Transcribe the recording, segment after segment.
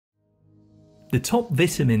the top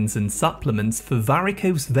vitamins and supplements for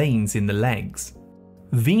varicose veins in the legs.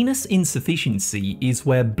 Venous insufficiency is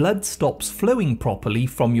where blood stops flowing properly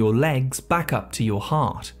from your legs back up to your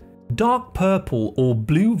heart. Dark purple or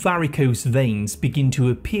blue varicose veins begin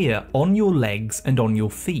to appear on your legs and on your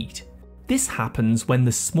feet. This happens when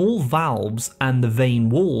the small valves and the vein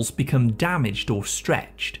walls become damaged or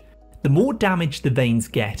stretched. The more damage the veins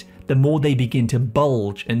get, the more they begin to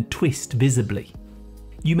bulge and twist visibly.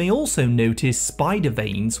 You may also notice spider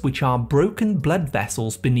veins, which are broken blood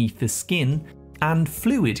vessels beneath the skin, and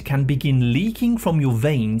fluid can begin leaking from your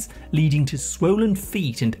veins, leading to swollen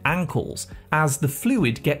feet and ankles as the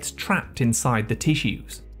fluid gets trapped inside the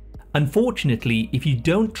tissues. Unfortunately, if you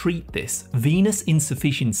don't treat this, venous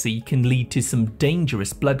insufficiency can lead to some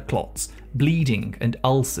dangerous blood clots, bleeding, and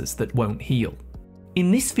ulcers that won't heal. In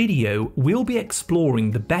this video, we'll be exploring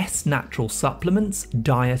the best natural supplements,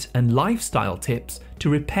 diet, and lifestyle tips to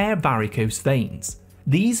repair varicose veins.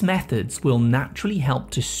 These methods will naturally help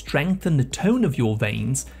to strengthen the tone of your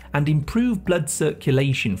veins and improve blood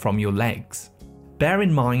circulation from your legs. Bear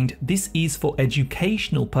in mind, this is for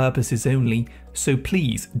educational purposes only, so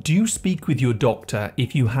please do speak with your doctor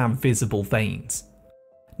if you have visible veins.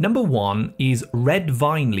 Number 1 is red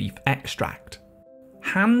vine leaf extract.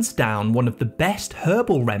 Hands down, one of the best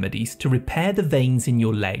herbal remedies to repair the veins in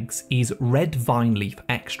your legs is red vine leaf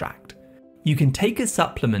extract. You can take a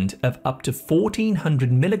supplement of up to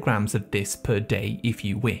 1400 milligrams of this per day if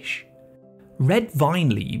you wish. Red vine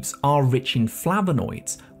leaves are rich in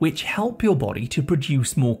flavonoids, which help your body to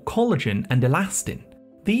produce more collagen and elastin.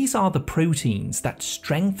 These are the proteins that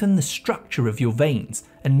strengthen the structure of your veins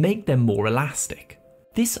and make them more elastic.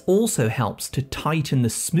 This also helps to tighten the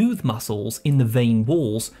smooth muscles in the vein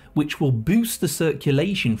walls, which will boost the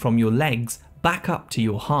circulation from your legs back up to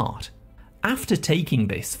your heart. After taking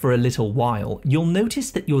this for a little while, you'll notice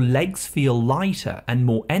that your legs feel lighter and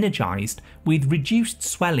more energized with reduced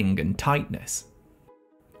swelling and tightness.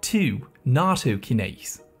 2.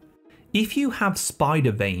 Nattokinase. If you have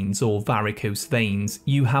spider veins or varicose veins,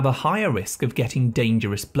 you have a higher risk of getting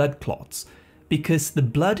dangerous blood clots. Because the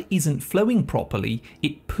blood isn't flowing properly,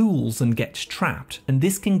 it pools and gets trapped, and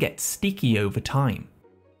this can get sticky over time.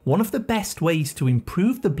 One of the best ways to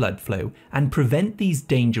improve the blood flow and prevent these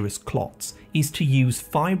dangerous clots is to use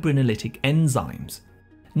fibrinolytic enzymes.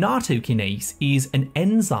 Nattokinase is an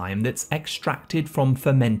enzyme that's extracted from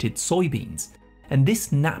fermented soybeans, and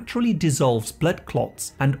this naturally dissolves blood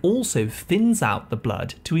clots and also thins out the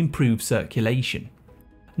blood to improve circulation.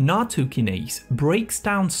 Nattokinase breaks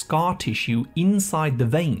down scar tissue inside the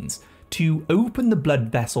veins to open the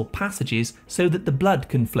blood vessel passages so that the blood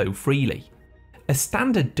can flow freely. A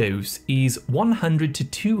standard dose is 100 to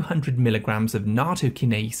 200 milligrams of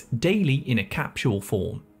nattokinase daily in a capsule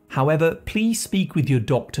form. However, please speak with your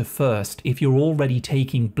doctor first if you're already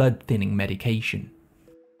taking blood thinning medication.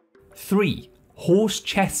 3. Horse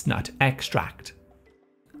chestnut extract.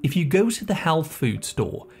 If you go to the health food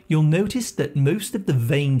store, you'll notice that most of the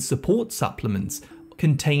vein support supplements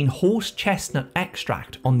contain horse chestnut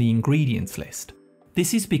extract on the ingredients list.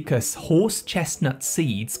 This is because horse chestnut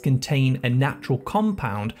seeds contain a natural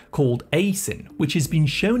compound called acin, which has been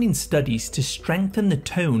shown in studies to strengthen the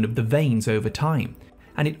tone of the veins over time,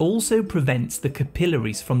 and it also prevents the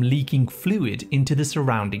capillaries from leaking fluid into the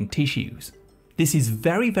surrounding tissues. This is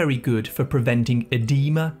very good for preventing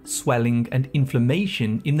edema, swelling, and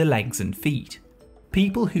inflammation in the legs and feet.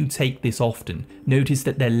 People who take this often notice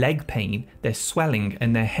that their leg pain, their swelling,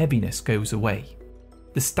 and their heaviness goes away.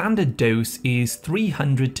 The standard dose is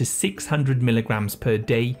 300 to 600 milligrams per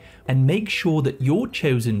day, and make sure that your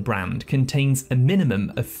chosen brand contains a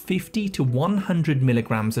minimum of 50 to 100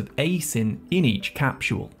 milligrams of acin in each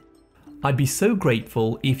capsule. I'd be so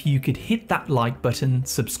grateful if you could hit that like button,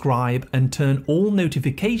 subscribe, and turn all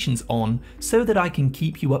notifications on so that I can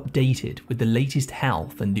keep you updated with the latest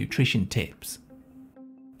health and nutrition tips.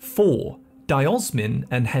 4. Diosmin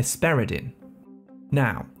and hesperidin.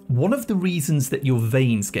 Now, one of the reasons that your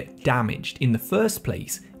veins get damaged in the first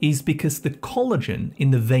place is because the collagen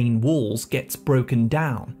in the vein walls gets broken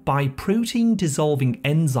down by protein-dissolving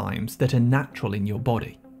enzymes that are natural in your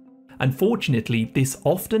body. Unfortunately, this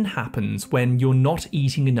often happens when you're not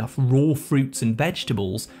eating enough raw fruits and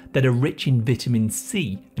vegetables that are rich in vitamin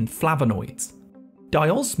C and flavonoids.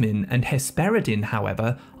 Diosmin and hesperidin,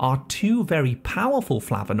 however, are two very powerful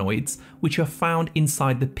flavonoids which are found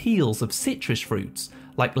inside the peels of citrus fruits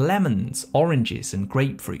like lemons, oranges, and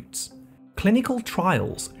grapefruits. Clinical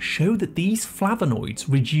trials show that these flavonoids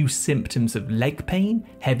reduce symptoms of leg pain,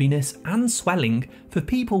 heaviness, and swelling for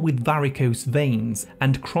people with varicose veins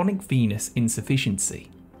and chronic venous insufficiency.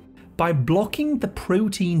 By blocking the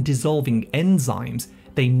protein dissolving enzymes,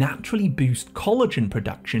 they naturally boost collagen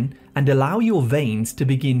production and allow your veins to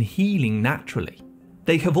begin healing naturally.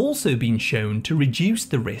 They have also been shown to reduce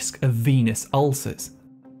the risk of venous ulcers.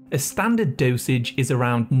 A standard dosage is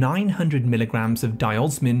around 900 mg of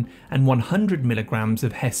diosmin and 100 mg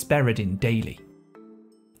of hesperidin daily.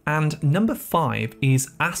 And number 5 is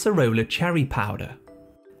acerola cherry powder.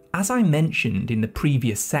 As I mentioned in the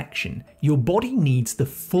previous section, your body needs the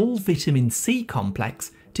full vitamin C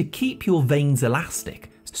complex to keep your veins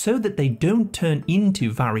elastic so that they don't turn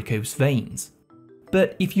into varicose veins.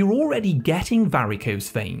 But if you're already getting varicose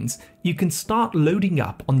veins, you can start loading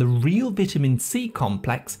up on the real vitamin C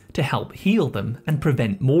complex to help heal them and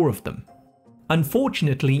prevent more of them.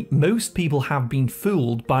 Unfortunately, most people have been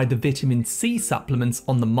fooled by the vitamin C supplements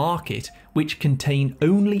on the market, which contain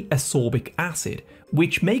only ascorbic acid,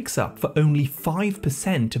 which makes up for only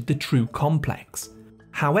 5% of the true complex.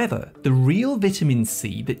 However, the real vitamin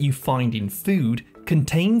C that you find in food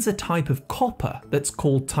contains a type of copper that's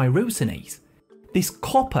called tyrosinase. This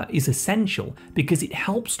copper is essential because it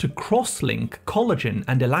helps to cross-link collagen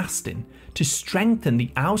and elastin to strengthen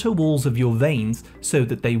the outer walls of your veins so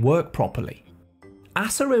that they work properly.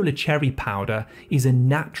 Acerola cherry powder is a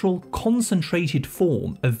natural concentrated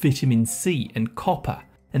form of vitamin C and copper,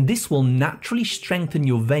 and this will naturally strengthen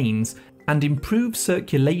your veins and improve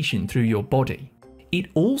circulation through your body. It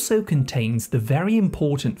also contains the very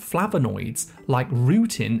important flavonoids like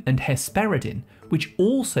rutin and hesperidin, which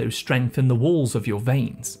also strengthen the walls of your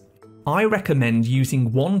veins. I recommend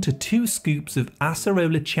using 1 to 2 scoops of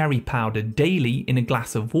acerola cherry powder daily in a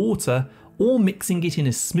glass of water or mixing it in a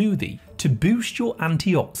smoothie to boost your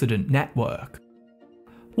antioxidant network.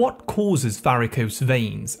 What causes varicose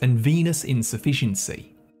veins and venous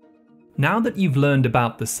insufficiency? Now that you've learned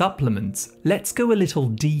about the supplements, let's go a little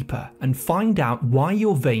deeper and find out why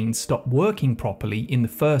your veins stop working properly in the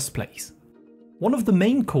first place. One of the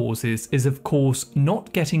main causes is, of course,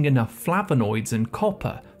 not getting enough flavonoids and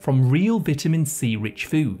copper from real vitamin C rich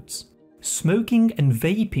foods. Smoking and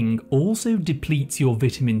vaping also depletes your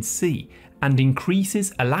vitamin C and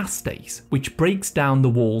increases elastase, which breaks down the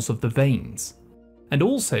walls of the veins. And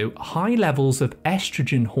also, high levels of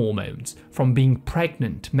estrogen hormones from being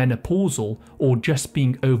pregnant, menopausal, or just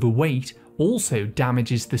being overweight also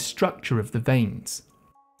damages the structure of the veins.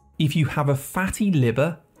 If you have a fatty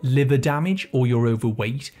liver damage, or you're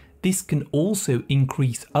overweight, this can also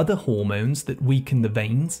increase other hormones that weaken the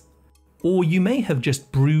veins. Or you may have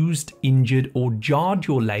just bruised, injured, or jarred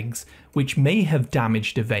your legs, which may have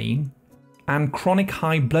damaged a vein. And chronic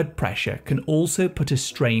high blood pressure can also put a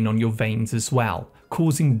strain on your veins as well,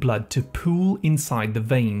 causing blood to pool inside the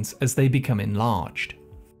veins as they become enlarged.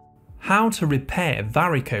 How to repair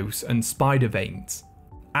varicose and spider veins?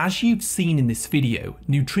 As you've seen in this video,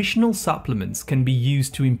 nutritional supplements can be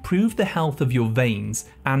used to improve the health of your veins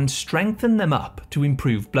and strengthen them up to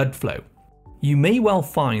improve blood flow. You may well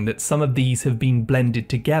find that some of these have been blended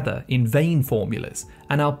together in vein formulas,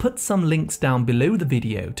 and I'll put some links down below the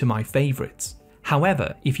video to my favourites.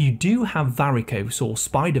 However, if you do have varicose or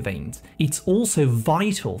spider veins, it's also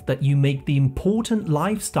vital that you make the important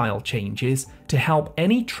lifestyle changes to help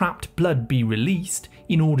any trapped blood be released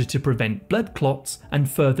in order to prevent blood clots and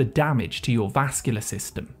further damage to your vascular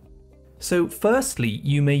system. So firstly,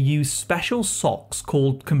 you may use special socks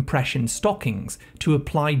called compression stockings to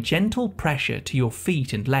apply gentle pressure to your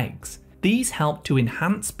feet and legs. These help to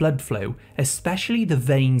enhance blood flow, especially the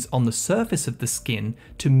veins on the surface of the skin,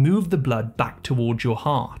 to move the blood back towards your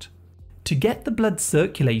heart. To get the blood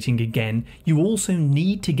circulating again, you also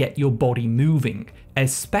need to get your body moving,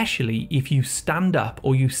 especially if you stand up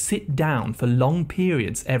or you sit down for long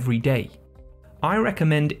periods every day. I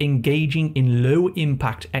recommend engaging in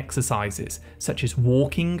low-impact exercises such as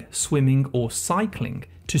walking, swimming, or cycling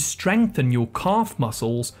to strengthen your calf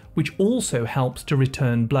muscles, which also helps to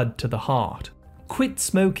return blood to the heart. Quit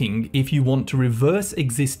smoking if you want to reverse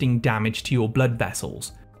existing damage to your blood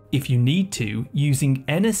vessels. If you need to, using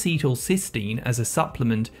N-acetylcysteine as a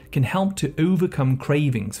supplement can help to overcome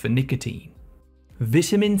cravings for nicotine.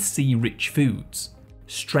 Vitamin C-rich foods.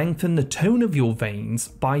 Strengthen the tone of your veins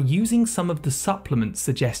by using some of the supplements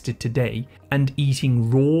suggested today and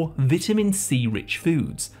eating raw vitamin C rich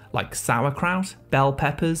foods like sauerkraut, bell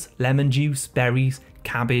peppers, lemon juice, berries,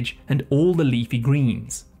 cabbage, and all the leafy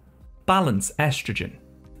greens. Balance estrogen.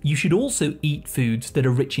 You should also eat foods that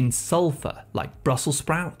are rich in sulfur like Brussels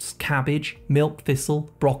sprouts, cabbage, milk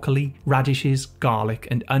thistle, broccoli, radishes, garlic,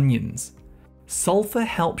 and onions. Sulfur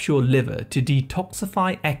helps your liver to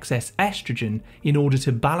detoxify excess estrogen in order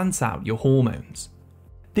to balance out your hormones.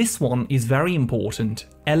 This one is very important.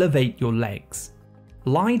 Elevate your legs.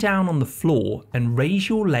 Lie down on the floor and raise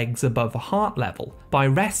your legs above heart level by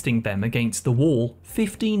resting them against the wall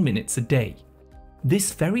 15 minutes a day.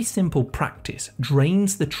 This very simple practice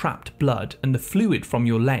drains the trapped blood and the fluid from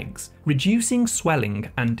your legs, reducing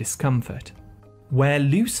swelling and discomfort. Wear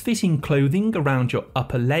loose-fitting clothing around your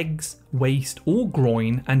upper legs, waist or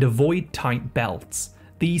groin and avoid tight belts.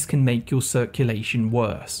 These can make your circulation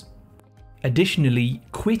worse. Additionally,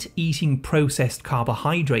 quit eating processed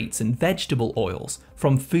carbohydrates and vegetable oils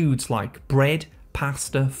from foods like bread,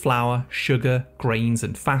 pasta, flour, sugar, grains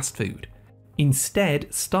and fast food.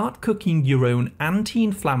 Instead, start cooking your own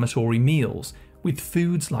anti-inflammatory meals with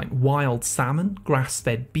foods like wild salmon,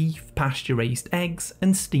 grass-fed beef, pasture-raised eggs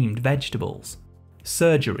and steamed vegetables.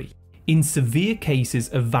 Surgery. In severe cases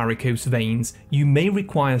of varicose veins, you may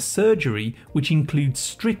require surgery which includes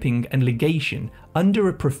stripping and ligation under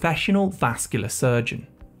a professional vascular surgeon.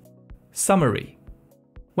 Summary.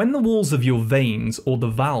 When the walls of your veins or the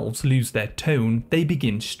valves lose their tone, they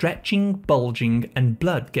begin stretching, bulging, and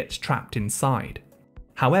blood gets trapped inside.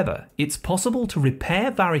 However, it's possible to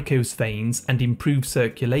repair varicose veins and improve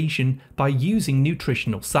circulation by using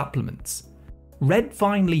nutritional supplements. Red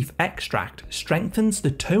vine leaf extract strengthens the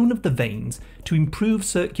tone of the veins to improve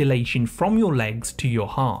circulation from your legs to your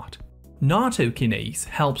heart. Nattokinase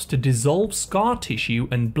helps to dissolve scar tissue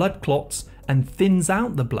and blood clots and thins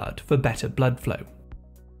out the blood for better blood flow.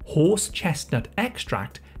 Horse chestnut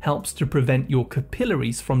extract helps to prevent your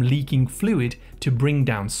capillaries from leaking fluid to bring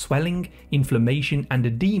down swelling, inflammation and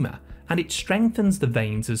edema, and it strengthens the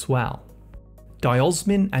veins as well.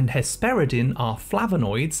 Diosmin and hesperidin are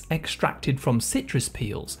flavonoids extracted from citrus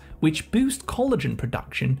peels, which boost collagen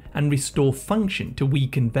production and restore function to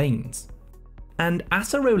weakened veins. And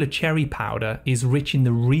acerola cherry powder is rich in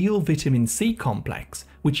the real vitamin C complex,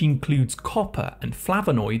 which includes copper and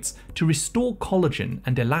flavonoids to restore collagen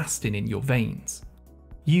and elastin in your veins.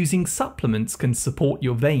 Using supplements can support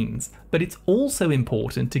your veins, but it's also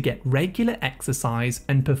important to get regular exercise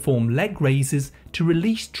and perform leg raises to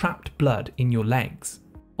release trapped blood in your legs.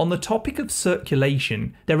 On the topic of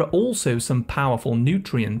circulation, there are also some powerful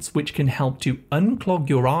nutrients which can help to unclog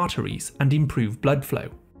your arteries and improve blood flow.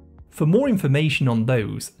 For more information on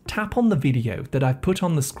those, tap on the video that I've put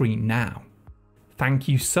on the screen now. Thank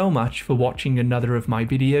you so much for watching another of my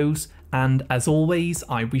videos, and as always,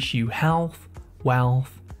 I wish you health,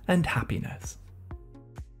 wealth, and happiness.